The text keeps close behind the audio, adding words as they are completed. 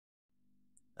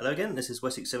Hello again, this is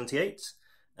Wessex 78,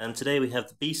 and today we have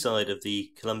the B-side of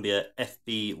the Columbia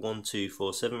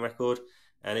FB1247 record,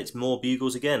 and it's more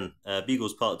Bugles again.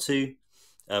 Bugles Part 2,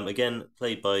 again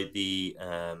played by the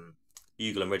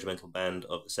Bugle and Regimental Band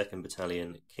of the 2nd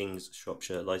Battalion, King's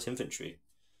Shropshire Light Infantry.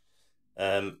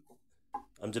 I'm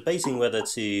debating whether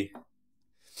to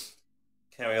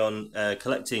carry on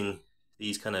collecting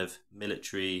these kind of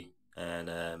military and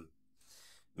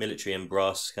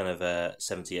brass kind of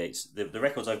 78s. The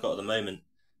records I've got at the moment,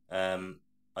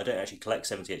 I don't actually collect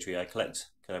 78s really. I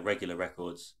collect kind of regular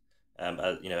records.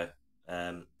 As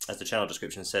the channel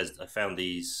description says, I found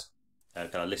these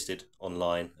kind of listed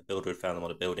online. A builder had found them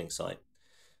on a building site.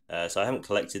 So I haven't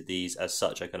collected these as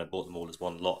such. I kind of bought them all as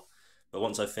one lot. But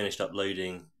once I've finished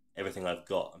uploading everything I've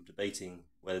got, I'm debating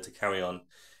whether to carry on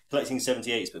collecting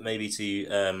 78s, but maybe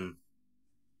to,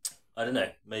 I don't know,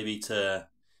 maybe to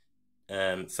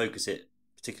focus it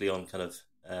particularly on kind of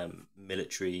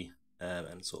military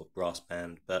and sort of brass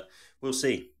band, but we'll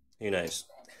see. Who knows?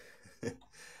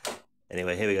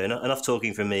 Anyway, here we go. Enough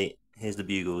talking from me. Here's the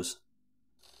Bugles.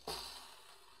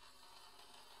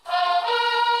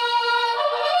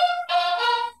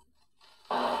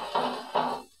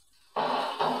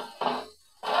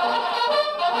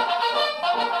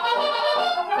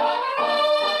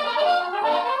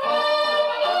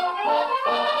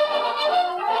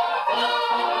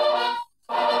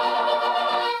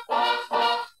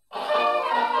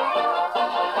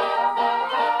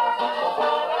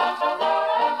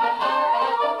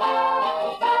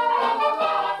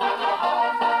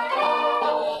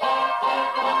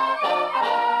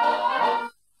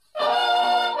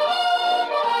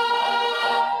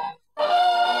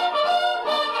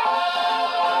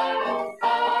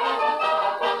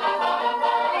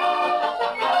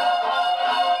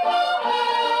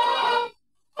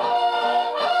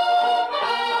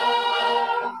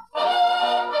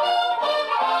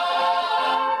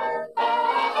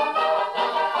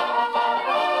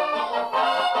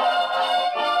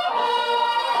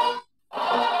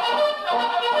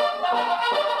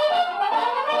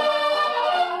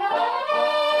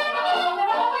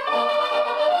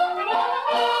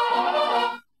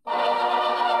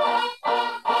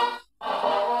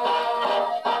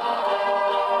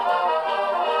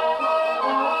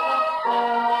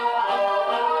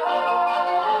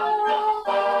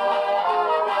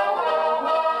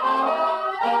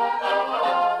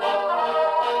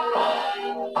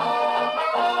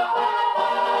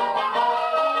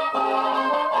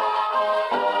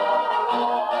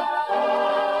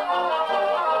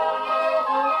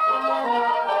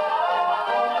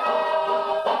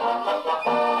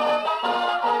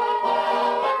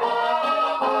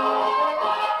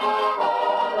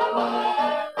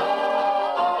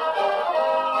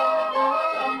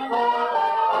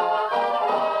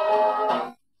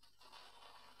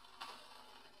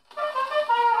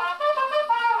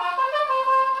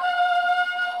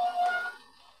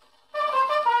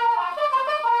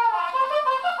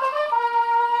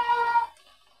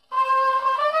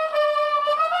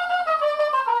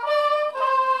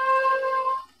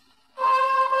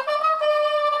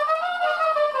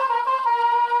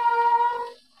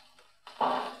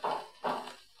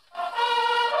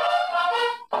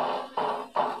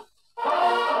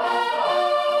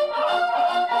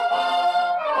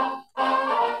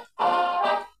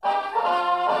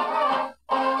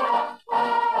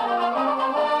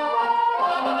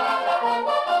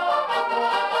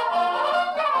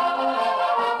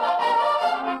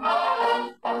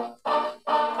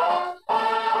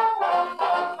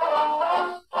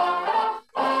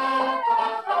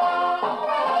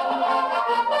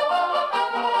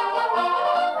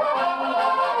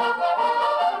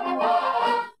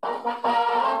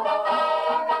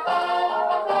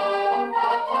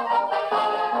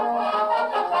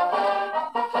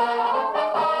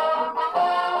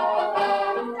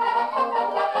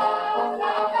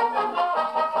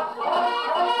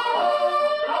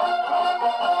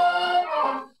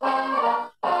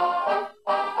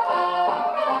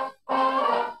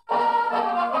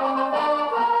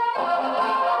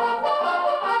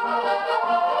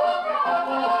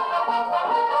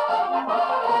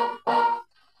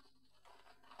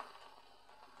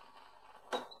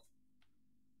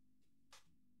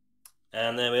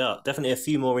 And there we are. Definitely a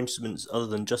few more instruments other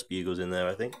than just bugles in there,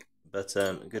 I think. But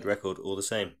a good record all the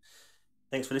same.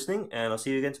 Thanks for listening, and I'll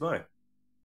see you again tomorrow.